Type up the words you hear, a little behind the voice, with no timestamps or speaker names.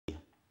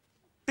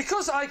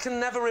Because I can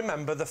never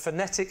remember the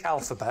phonetic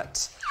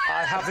alphabet,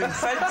 I have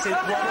invented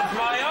one of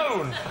my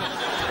own,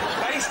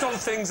 based on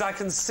things I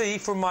can see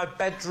from my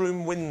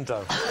bedroom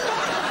window.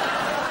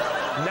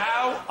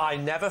 Now, I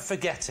never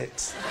forget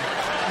it.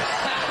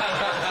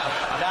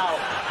 Now,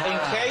 in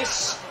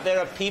case there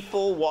are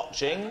people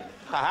watching,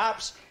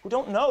 perhaps, who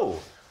don't know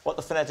what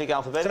the phonetic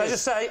alphabet is... Can I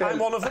just say, I'm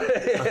one of them?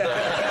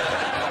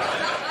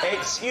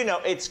 It's, you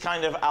know, it's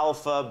kind of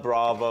Alpha,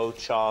 Bravo,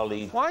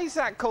 Charlie... Why is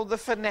that called the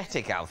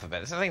phonetic alphabet?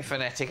 There's nothing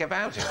phonetic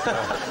about it.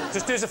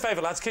 Just do us a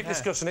favour, lads, keep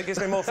discussing. It gives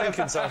me more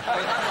thinking time.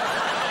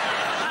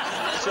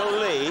 So,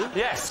 Lee...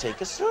 Yes?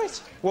 Take us through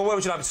it. Well, where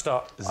would you like to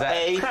start?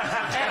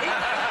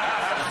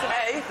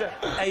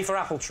 A for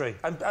apple tree.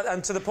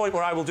 And to the point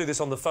where I will do this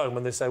on the phone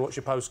when they say, what's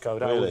your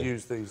postcode? Really? I will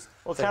use these.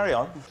 Well, carry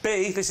on.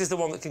 B, this is the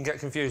one that can get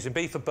confusing.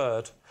 B for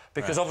bird.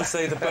 Because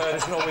obviously the bird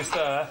isn't always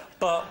there,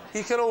 but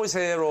you can always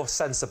hear or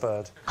sense a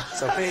bird.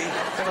 So B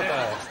for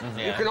bird.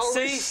 Yeah. You can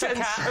always C for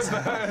cat. sense a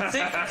bird. D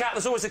for cat,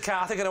 there's always a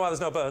cat. I think I know why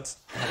there's no birds.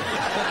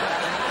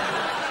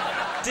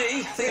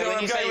 D, think I know where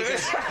I'm going with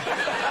this.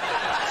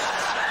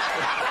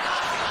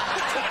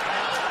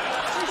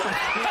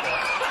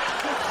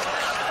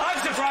 I'm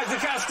surprised the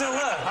cat's still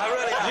there. I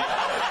really am.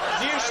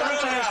 Do you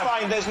sometimes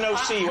find there's no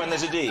C when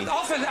there's a D?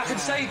 Often I can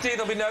say D,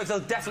 there'll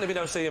definitely be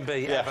no C and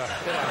B, ever.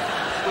 You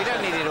know. We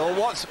don't need it all.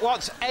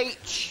 What's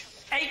H?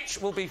 H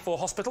will be for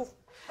hospital.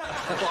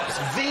 What's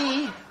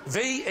V? V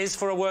is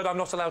for a word I'm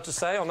not allowed to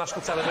say on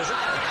national television.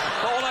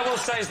 But all I will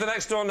say is the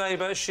next door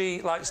neighbour,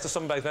 she likes to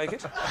sunbathe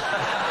naked.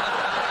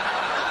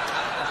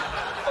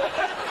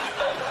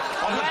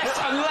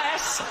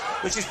 Unless,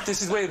 which is,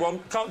 this is a weird one,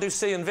 can't do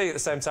C and V at the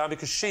same time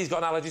because she's got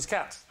an allergy to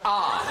cats.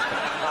 R.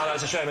 Oh, no,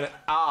 it's a shame, isn't it?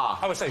 R.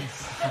 I would say.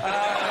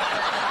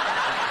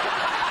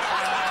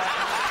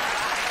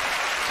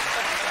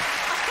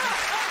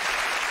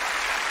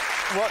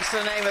 What's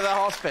the name of the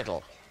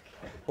hospital?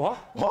 What?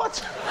 What?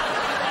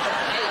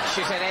 H.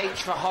 You said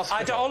H for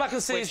hospital. All I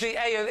can see is the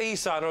A and E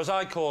sign, or as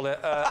I call it,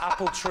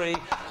 Apple Tree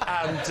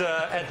and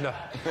Edna.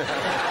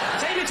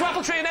 Take me to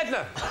Apple Tree and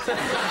Edna.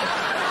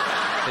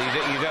 So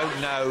you don't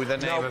know the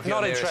name of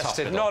your nearest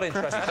hospital? Not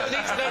interested. I don't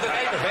need to know the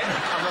name of it.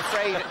 I'm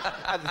afraid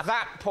at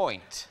that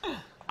point,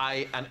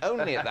 and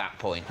only at that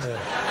point, I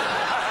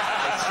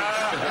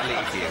cease to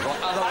believe you. What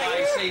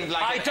otherwise seemed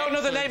like I don't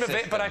know the name of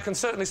it, but I can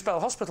certainly spell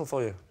hospital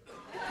for you.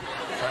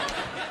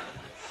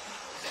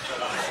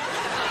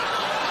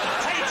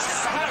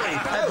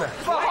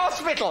 For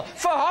hospital!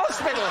 For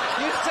hospital!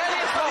 You said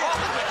it for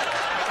hospital!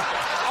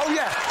 Oh,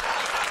 yeah.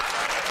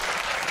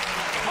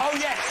 Oh,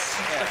 yes.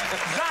 Yeah.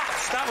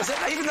 That was it.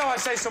 Even though I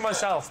say so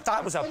myself,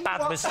 that was a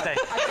bad mistake.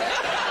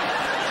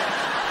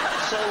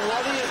 So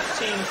what are your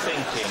team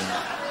thinking?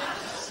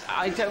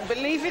 I don't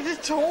believe it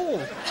at all.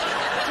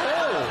 At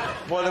all.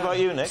 What about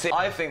you, Nick?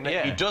 I think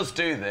that he does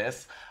do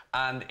this,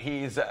 and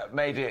he's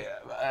made it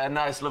a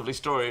nice, lovely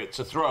story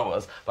to throw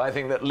us. But I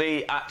think that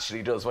Lee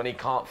actually does, when he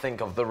can't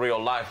think of the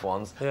real-life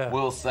ones,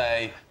 will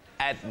say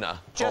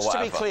Edna. Just to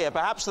be clear,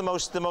 perhaps the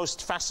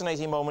most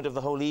fascinating moment of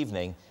the whole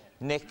evening,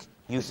 Nick,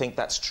 you think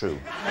that's true?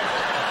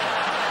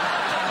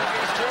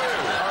 It's true.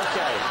 OK,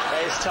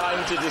 it's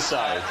time to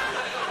decide.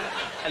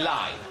 A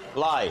lie.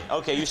 Lie.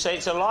 OK, you say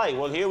it's a lie.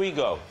 Well, here we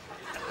go.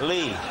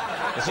 Lee,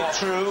 is it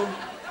true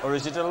or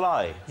is it a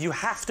lie? You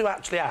have to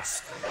actually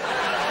ask.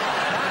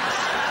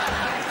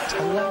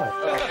 A lie.